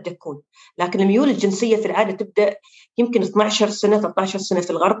 قد تكون، لكن الميول الجنسية في العادة تبدأ يمكن 12 سنة 13 سنة في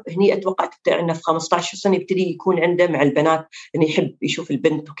الغرب. هني أتوقع تبدأ عندنا في 15 سنة يبتدي يكون عنده مع البنات إنه يحب يشوف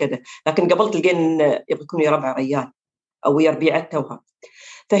البنت وكذا. لكن قبل تلقين يبغى يكون يربع ريال أو يربيع التوها.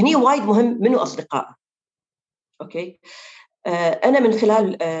 فهني وايد مهم منو أصدقائه. أوكي. أنا من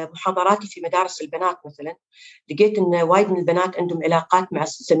خلال محاضراتي في مدارس البنات مثلا لقيت إن وايد من البنات عندهم علاقات مع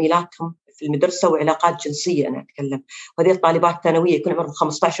زميلاتهم في المدرسة، وعلاقات جنسية أنا أتكلم. وهذه الطالبات ثانوية يكون عمرهم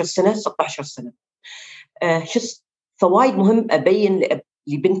 15 سنة 16 سنة. فوايد مهم أبين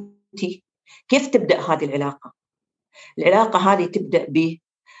لبنتي كيف تبدأ هذه العلاقة. العلاقة هذه تبدأ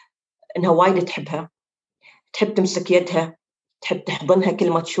بأنها وايد تحبها، تحب تمسك يدها، تحب تحضنها كل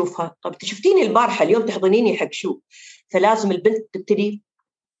ما تشوفها. طب شفتيني البارحة، اليوم تحضنيني حق شو؟ فلازم البنت تبتدي،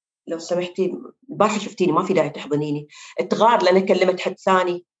 لو سمحتي البارحة شفتيني، ما في داعي تحضنيني. تغار لأن كلمت حد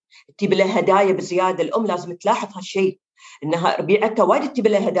ثاني، تجيب لها هدايا بزيادة. الأم لازم تلاحظ هالشيء، إنها ربيعتها وايد تجيب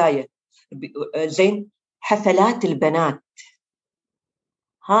لها هدايا. زين. حفلات البنات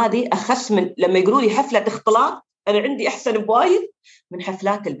هذه أخس من لما يقولوا لي حفلة اختلاط، أنا عندي أحسن بوايد من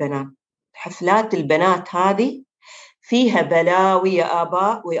حفلات البنات. حفلات البنات هذه فيها بلاوي يا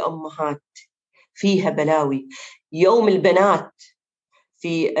آباء ويا أمهات، فيها بلاوي. يوم البنات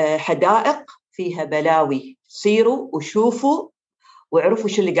في حدائق فيها بلاوي. سيروا وشوفوا واعرفوا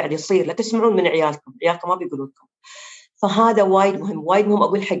شو اللي قاعد يصير، لا تسمعون من عيالكم ما بيقولوا لكم. فهذا وايد مهم، وايد مهم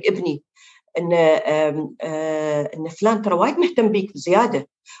أقول حق ابني إن فلان ترى وايد مهتم بيك بزيادة.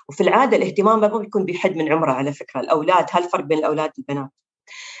 وفي العادة الاهتمام ما بيكون بحد من عمره. على فكرة الأولاد، هالفرق بين الأولاد والبنات.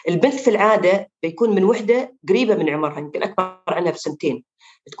 البنت في العادة بيكون من وحدة قريبة من عمرها، يمكن أكبر عنها بسنتين،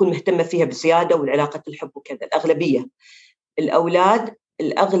 تكون مهتمة فيها بزيادة والعلاقة الحب وكذا. الأغلبية الأولاد،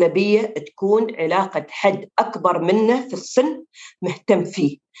 الأغلبية تكون علاقة حد أكبر منه في السن مهتم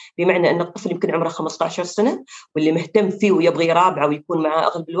فيه. بمعنى أن الطفل يمكن عمره 15 سنة واللي مهتم فيه ويبغي يرابعه ويكون معاه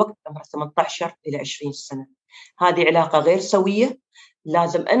أغلب الوقت عمره 18 إلى 20 سنة. هذه علاقة غير سوية.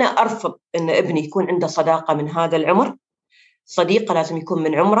 لازم أنا أرفض أن ابني يكون عنده صداقة من هذا العمر. صديقة لازم يكون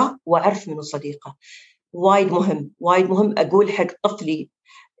من عمره وأعرف منه صديقة. وايد مهم، وايد مهم أقول حق طفلي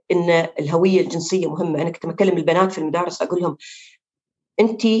إن الهوية الجنسية مهمة. أنا كنت أكلم البنات في المدارس أقول لهم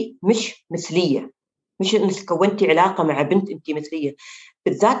أنت مش مثلية، مش أنك كونتي علاقة مع بنت أنت مثلية.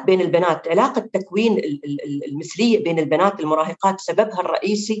 بالذات بين البنات، علاقة تكوين المثلية بين البنات المراهقات سببها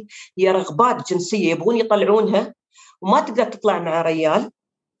الرئيسي هي رغبات جنسية يبغون يطلعونها، وما تقدر تطلع مع ريال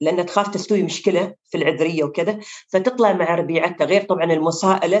لأنها تخاف تستوي مشكلة في العذرية وكذا، فتطلع مع ربيعتها. غير طبعا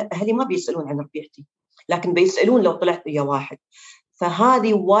المساءلة، أهلي ما بيسألون عن ربيعتي لكن بيسألون لو طلعت ويا واحد.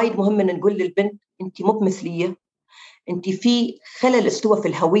 فهذه وايد مهمة أن نقول للبنت أنت مو مثلية، أنت في خلل استوى في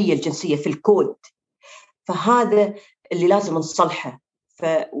الهوية الجنسية، في الكود. فهذا اللي لازم نصلحه.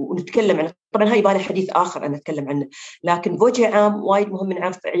 ونتكلم عنه. طبعا هاي بالي حديث آخر أنا أتكلم عنه، لكن بوجه عام وايد مهم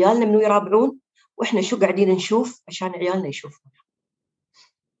نعرف عيالنا منو يرابعون وإحنا شو قاعدين نشوف عشان عيالنا يشوفون.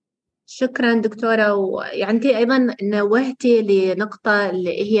 شكرا دكتورة. ويعني أنت أيضا نوهتي لنقطة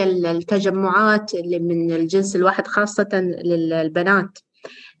اللي هي التجمعات اللي من الجنس الواحد خاصة للبنات.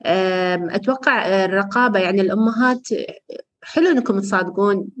 أتوقع الرقابة، يعني الأمهات حلو أنكم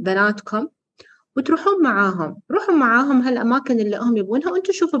تصادقون بناتكم وتروحون معاهم، روحوا معاهم هالأماكن اللي هم يبونها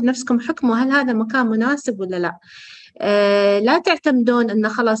وأنتوا شوفوا بنفسكم، حكموا هل هذا مكان مناسب ولا لا. لا تعتمدون أنه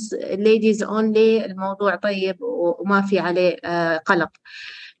خلاص ladies only الموضوع طيب وما في عليه قلق.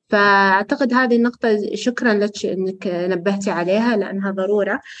 فأعتقد هذه النقطة شكرا لك أنك نبهتي عليها لأنها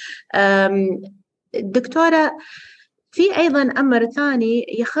ضرورة. دكتورة، في أيضا أمر ثاني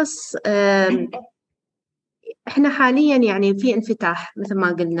يخص احنا حاليا يعني في انفتاح مثل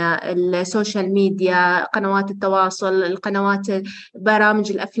ما قلنا، السوشيال ميديا، قنوات التواصل، القنوات،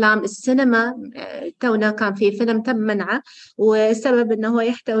 برامج الافلام، السينما. تونا كان في فيلم تم منعه والسبب انه هو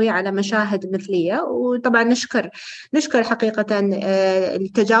يحتوي على مشاهد مثلية. وطبعا نشكر حقيقة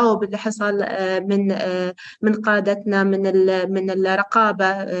التجاوب اللي حصل من قادتنا، من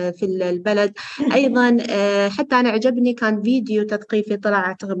الرقابة في البلد. ايضا حتى انا عجبني كان فيديو تثقيفي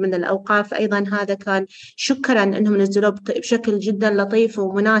طلع من الاوقاف، ايضا هذا كان شكرا مؤخرا أنهم نزلوه بشكل جدا لطيف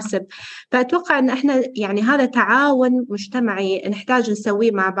ومناسب. فأتوقع أن إحنا يعني هذا تعاون مجتمعي نحتاج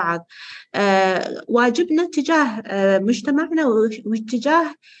نسويه مع بعض، واجبنا تجاه مجتمعنا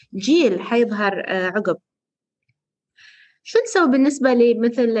واتجاه جيل حيظهر عقب. شو نسوي بالنسبة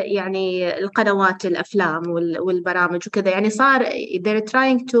لمثل يعني القنوات الأفلام والبرامج وكذا؟ يعني صار they're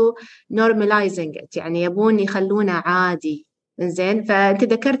trying to normalizing it، يعني يبون يخلونه عادي. زين، فأنت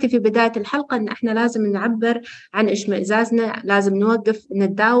ذكرتي في بداية الحلقة أن إحنا لازم نعبر عن اشمئزازنا، لازم نوقف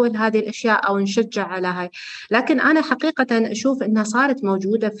نتداول هذه الأشياء أو نشجع على هاي. لكن أنا حقيقة أشوف أنها صارت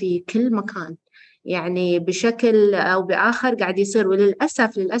موجودة في كل مكان، يعني بشكل أو بآخر قاعد يصير.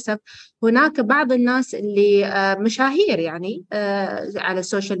 وللأسف هناك بعض الناس اللي مشاهير يعني على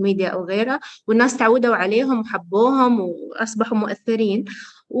السوشيال ميديا أو غيره، والناس تعودوا عليهم وحبوهم وأصبحوا مؤثرين،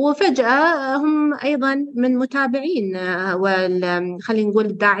 وفجأة هم أيضا من متابعين خلينا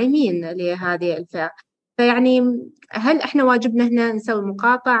نقول داعمين لهذه الفئة. فيعني هل إحنا واجبنا هنا نسوي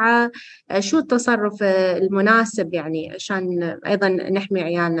مقاطعة؟ شو التصرف المناسب يعني عشان أيضا نحمي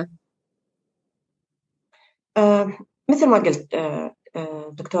عيالنا؟ مثل ما قلت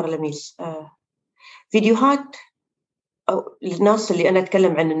دكتورة لميس، فيديوهات أو الناس اللي أنا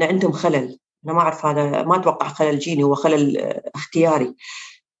أتكلم عن أن عندهم خلل، أنا ما أعرف، هذا ما أتوقع خلل جيني، هو خلل اختياري.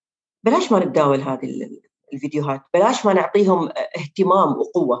 بلاش ما نتداول هذه الفيديوهات، بلاش ما نعطيهم اهتمام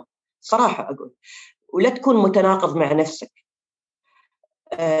وقوة، صراحة أقول. ولا تكون متناقض مع نفسك.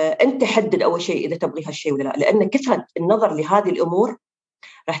 أنت حدد أول شيء إذا تبغي هالشيء ولا لا، لأن كثرة النظر لهذه الأمور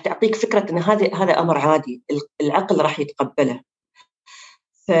راح تعطيك فكرة أن هذا أمر عادي، العقل راح يتقبله.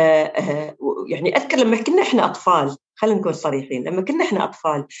 يعني أذكر لما كنا إحنا أطفال، خلينا نكون صريحين، لما كنا إحنا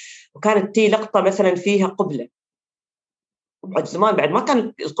أطفال وكانت تي لقطة مثلا فيها قبلة، وبعد زمان بعد ما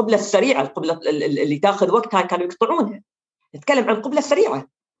كانت القبلة السريعة، القبلة اللي تاخذ وقتها كانوا يقطعونها، نتكلم عن قبلة سريعة،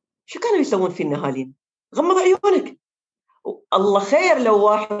 شو كانوا يسوون فينا أهالينا؟ غمض عيونك، الله خير لو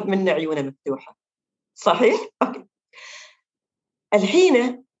واحد منا عيونه مفتوحة، صحيح؟ أوكي.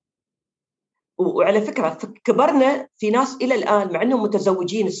 الحين وعلى فكرة كبرنا في ناس إلى الآن مع أنهم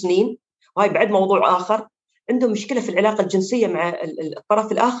متزوجين سنين، وهاي بعد موضوع آخر، عندهم مشكلة في العلاقة الجنسية مع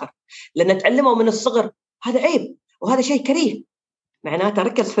الطرف الآخر، لأن تعلموا من الصغر هذا عيب وهذا شيء كريه. معناته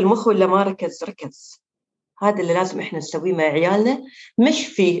ركز في المخ ولا ما ركز. هذا اللي لازم إحنا نسويه مع عيالنا، مش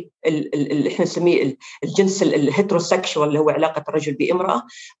في اللي إحنا نسميه الجنس الهيتروسكشوال اللي هو علاقة الرجل بامرأة،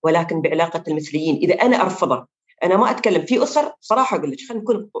 ولكن بعلاقة المثليين. إذا أنا أرفضه، أنا ما أتكلم في أسر، صراحة أقول لك خلينا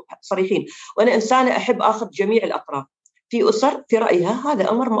نكون صريحين، وأنا إنسانة أحب أخذ جميع الأطراف. في أسر في رأيها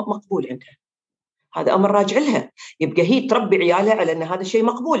هذا أمر مقبول عندها، هذا أمر راجع لها، يبقى هي تربي عيالها على أن هذا شيء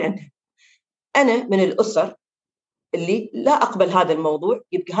مقبول عندها. أنا من الأسر اللي لا أقبل هذا الموضوع،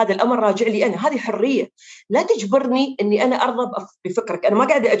 يبقى هذا الأمر راجع لي أنا، هذه حرية. لا تجبرني أني أنا أرضى بفكرك، أنا ما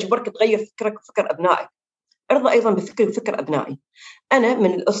قاعدة أجبرك تغير فكرك وفكر أبنائك، ارضى أيضا بفكري وفكر أبنائي. أنا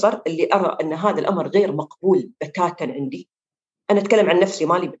من الأسر اللي أرى أن هذا الأمر غير مقبول بتاتا عندي، أنا أتكلم عن نفسي،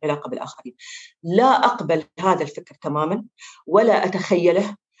 ما لي علاقة بالآخرين. لا أقبل هذا الفكر تماما ولا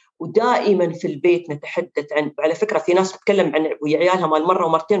أتخيله، ودائما في البيت نتحدث عنه. وعلى فكرة في ناس تتكلم عن وعيالها مال مرة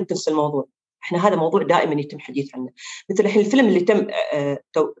ومرتين وتنسى الموضوع، إحنا هذا موضوع دائما يتم حديث عنه. مثل الحين الفيلم اللي تم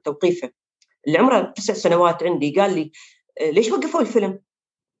توقيفه، اللي عمره 9 سنوات عندي قال لي ليش وقفوا الفيلم؟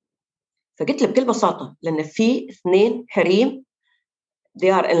 فقلت له بكل بساطة لأن في 2 حريم they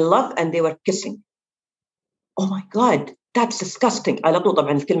are in love and they were kissing. oh my god that's disgusting. على طول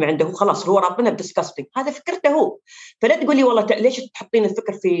طبعا الكلمة عنده خلاص هو رابطنا disgusting، هذا فكرته هو. فلا تقول لي والله ليش تحطين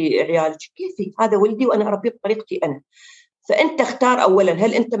الفكر في عيالك، كيفي هذا ولدي وأنا أربيه بطريقتي أنا. فأنت اختار أولا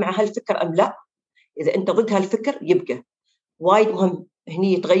هل أنت مع هالفكر أم لا. إذا أنت ضد هالفكر يبقى وايد مهم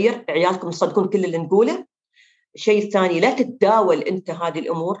هني يتغير، عيالكم يصدقون كل اللي نقوله. الشيء الثاني لا تتداول أنت هذه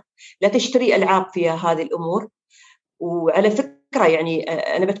الأمور، لا تشتري ألعاب فيها هذه الأمور. وعلى فكرة يعني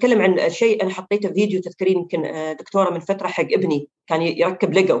أنا بتكلم عن شيء أنا حطيته فيديو، تذكرين يمكن دكتورة من فترة حق ابني كان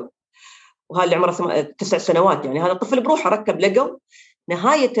يركب ليجو، وهذا اللي عمره 9 سنوات، يعني هذا الطفل بروحه ركب ليجو.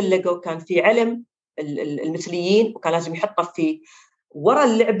 نهاية الليجو كان في علم المثليين، وكان لازم يحطه في وراء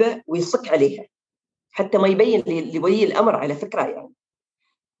اللعبة ويصك عليها حتى ما يبين لولي الأمر، على فكرة يعني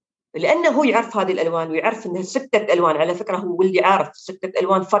لأنه هو يعرف هذه الألوان ويعرف أنها 6 ألوان. على فكرة هو واللي عارف 6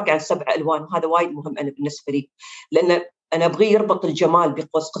 ألوان فرق عن 7 ألوان، وهذا وايد مهم أنا بالنسبة لي، لأن أنا أبغي يربط الجمال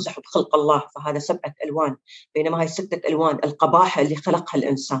بقوس قزح بخلق الله، فهذا 7 ألوان بينما هاي 6 ألوان القباحة اللي خلقها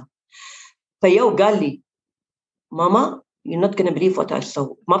الإنسان. فيو قال لي ماما you're not gonna believe what I saw،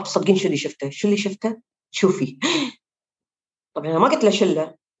 ما بتصدقين شو اللي شفته شوفي. طبعا أنا ما قلت له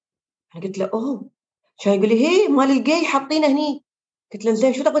شله، أنا قلت له أوه، كان يقول لي هي مال الجاي حاطينه هني. قلت له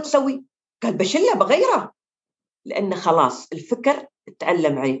زين شو تبغى تسوي؟ قال بشله بغيره، لأن خلاص الفكر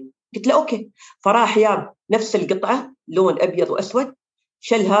اتعلم عليه. قلت له أوكي. فراح ياب نفس القطعة لون أبيض وأسود،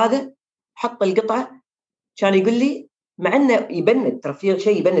 شل هذا حط القطعة، كان يقول لي مع أنه يبند، ترى في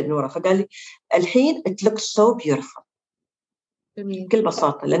شيء يبند نوره، فقال لي الحين it looks so beautiful. جميل. بكل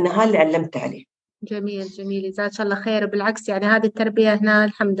بساطة، لأن هذا اللي علمت عليه. جميل جميل، جزاك الله خير. بالعكس يعني هذه التربية هنا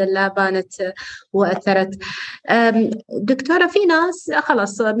الحمد لله بانت وأثرت. دكتورة، في ناس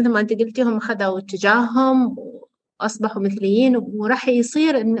خلاص مثل ما أنت قلتي هم خذوا اتجاههم وأصبحوا مثليين، وراح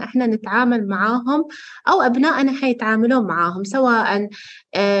يصير إن إحنا نتعامل معاهم أو أبنائنا حيتعاملون معاهم سواء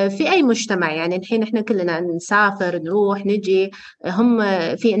في أي مجتمع. يعني الحين إحنا كلنا نسافر نروح نجي، هم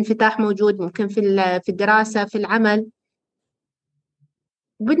في انفتاح موجود ممكن في الدراسة في العمل.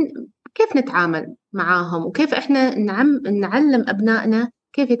 كيف نتعامل معاهم وكيف إحنا نعلم أبنائنا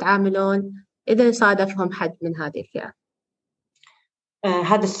كيف يتعاملون إذا صادفهم حد من هذه الفئة؟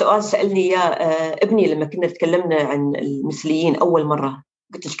 هذا السؤال سألني يا ابني لما كنا تكلمنا عن المثليين أول مرة،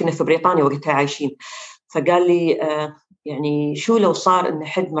 قلت لك كنا في بريطانيا وقتها عايشين، فقال لي يعني شو لو صار إن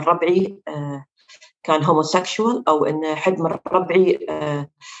حد من ربعي كان هوموسيكشوال، أو إن حد من ربعي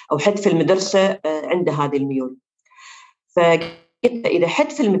أو حد في المدرسة عنده هذه الميول. فقلت إذا حد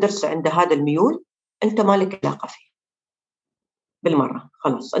في المدرسة عنده هذا الميول أنت ما لك علاقة فيه بالمرة،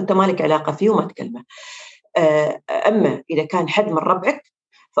 خلاص أنت ما لك علاقة فيه وما تكلمه. أما إذا كان حد من ربعك،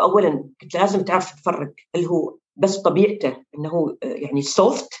 فأولاً كنت لازم تعرف تفرق هل هو بس طبيعته إنه يعني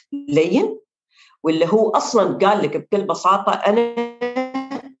سوفت لين، ولا هو أصلاً قال لك بكل بساطة أنا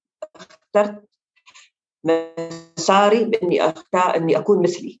اخترت مساري بإني أختار إني أكون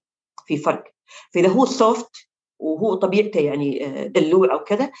مثلي. في فرق. فإذا هو سوفت وهو طبيعته يعني دلوع أو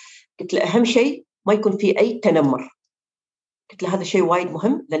كذا، قلت له أهم شيء ما يكون فيه أي تنمر. قلت له هذا شيء وايد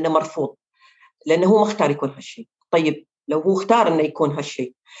مهم لأنه مرفوض، لأنه هو ما اختار يكون هالشيء. طيب لو هو اختار إنه يكون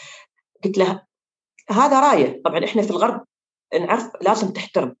هالشيء، قلت له هذا رايه، طبعا إحنا في الغرب نعرف لازم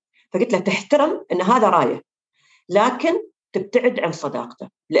تحترم، فقلت له تحترم إن هذا رايه، لكن تبتعد عن صداقته،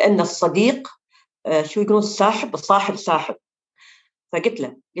 لأن الصديق شو يقولون الصاحب ساحب. فقلت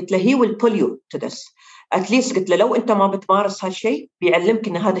له he will pull you to this at least. قلت له لو أنت ما بتمارس هالشيء بيعلمك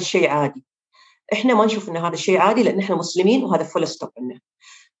إن هذا الشيء عادي. إحنا ما نشوف إن هذا الشيء عادي لأن إحنا مسلمين، وهذا فول ستوب إنه.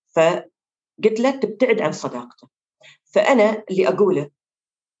 فقلت له تبتعد عن صداقته. فأنا اللي أقوله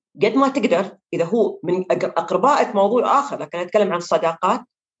قد ما تقدر، إذا هو من أقربائك موضوع آخر، لكن أتكلم عن صداقات،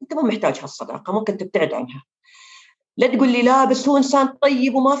 أنت مو محتاج هالصداقة، ممكن تبتعد عنها. لا تقول لي لا بس هو إنسان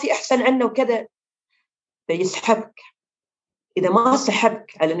طيب وما في أحسن عنه وكذا، فيسحبك. إذا ما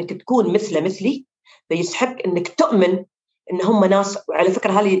سحبك على أنك تكون مثلي، فيسحبك أنك تؤمن أن هم ناس، وعلى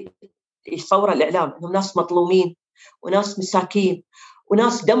فكرة هذه يصور الإعلام أنهم ناس مظلومين وناس مساكين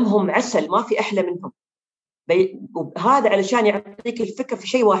وناس دمهم عسل ما في أحلى منهم. هذا علشان يعطيك الفكرة في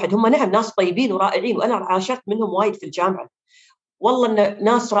شيء واحد، هم نعم ناس طيبين ورائعين، وأنا عاشرت منهم وايد في الجامعة، والله إن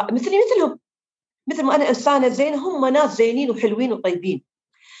ناس مثلهم، مثل ما أنا إنسانة زينة، هم ناس زينين وحلوين وطيبين.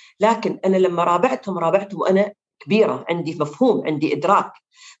 لكن أنا لما رابعتهم وأنا كبيرة، عندي مفهوم، عندي إدراك،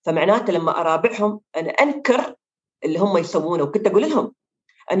 فمعناته لما أرابعهم أنا أنكر اللي هم يسوونه. وكنت أقول لهم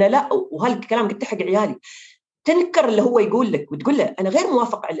أنا لا، وهالكلام قلت حق عيالي، تنكر اللي هو يقول لك وتقول له أنا غير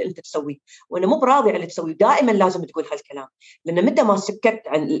موافق على اللي أنت تسويه وأنا مو براضي على اللي تسويه. دائما لازم تقول هالكلام، لأن متى ما سكت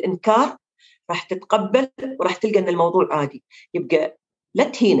عن الإنكار راح تتقبل وراح تلقى أن الموضوع عادي. يبقى لا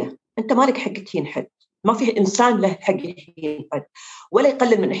تهينه، أنت مالك حق تهين حد، ما في إنسان له حق يهين حد ولا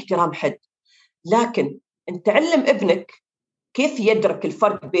يقلل من احترام حد. لكن أنت علم ابنك كيف يدرك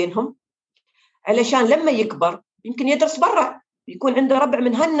الفرق بينهم، علشان لما يكبر يمكن يدرس برا، يكون عنده ربع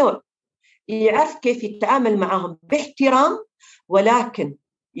من هالنوع، يعرف كيف يتعامل معهم باحترام، ولكن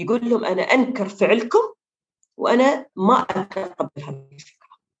يقول لهم أنا أنكر فعلكم وأنا ما أتقبل هذه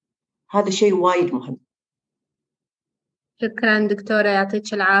الفكرة. هذا شيء وايد مهم. شكرا دكتورة،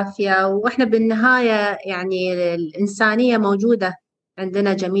 يعطيك العافية. وإحنا بالنهاية يعني الإنسانية موجودة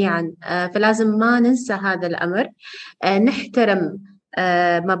عندنا جميعا، فلازم ما ننسى هذا الأمر. نحترم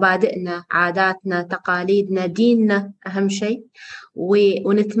مبادئنا، عاداتنا، تقاليدنا، ديننا أهم شيء،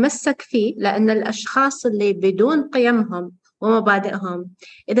 ونتمسك فيه، لأن الأشخاص اللي بدون قيمهم ومبادئهم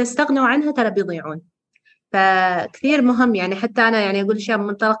إذا استغنوا عنها ترى بيضيعون. فكثير مهم، يعني حتى أنا يعني أقول شيء من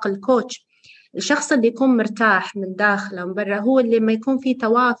منطلق الكوتش، الشخص اللي يكون مرتاح من داخله ومن برا هو اللي ما يكون في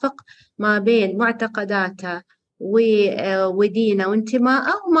توافق ما بين معتقداته ودينه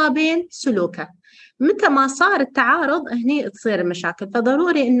وانتمائه وما بين سلوكه. متى ما صار التعارض هني تصير المشاكل.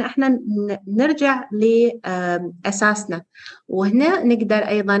 فضروري إن احنا نرجع لأساسنا، وهنا نقدر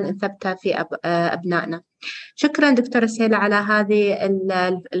أيضا نثبتها في أبنائنا. شكرا دكتورة سهيلة على هذه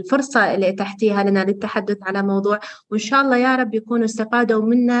الفرصة اللي أتحتيها لنا للتحدث على موضوع، وإن شاء الله يا رب يكونوا استفادوا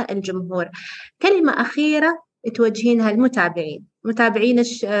منا الجمهور. كلمة أخيرة توجهينها المتابعين. متابعين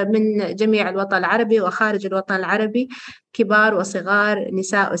من جميع الوطن العربي وخارج الوطن العربي، كبار وصغار،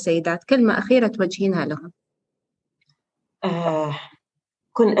 نساء وسيدات، كلمة أخيرة توجهينها لهم.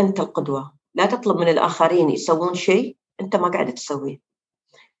 كن أنت القدوة، لا تطلب من الآخرين يسوون شيء أنت ما قاعد تسويه.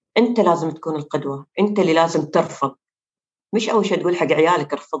 أنت لازم تكون القدوة، أنت اللي لازم ترفض، مش أول شيء تقول حق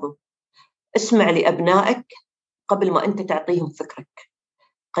عيالك ارفضوا. اسمع لأبنائك قبل ما أنت تعطيهم فكرك.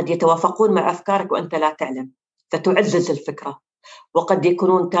 قد يتوافقون مع أفكارك وأنت لا تعلم، فتعزز الفكرة. وقد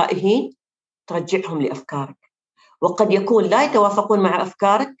يكونون تائهين، ترجعهم لأفكارك. وقد يكون لا يتوافقون مع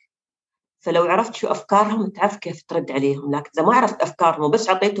أفكارك، فلو عرفت شو أفكارهم تعرف كيف ترد عليهم. لكن إذا ما عرفت أفكارهم وبس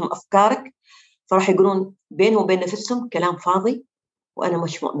عطيتهم أفكارك، فراح يقولون بينهم وبين نفسهم كلام فاضي وأنا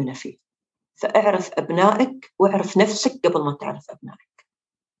مش مؤمنة فيه. فاعرف أبنائك واعرف نفسك قبل ما تعرف أبنائك.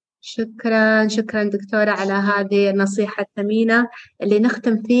 شكرا شكرا دكتورة على هذه النصيحة الثمينة اللي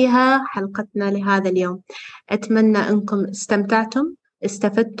نختم فيها حلقتنا لهذا اليوم. أتمنى أنكم استمتعتم،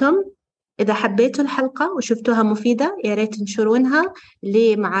 استفدتم. إذا حبيتوا الحلقة وشفتوها مفيدة يا ريت تنشرونها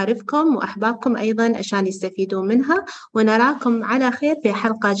لمعارفكم وأحبابكم أيضا عشان يستفيدوا منها. ونراكم على خير في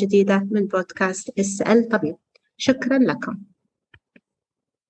حلقة جديدة من بودكاست اسأل طبيب. شكرا لكم.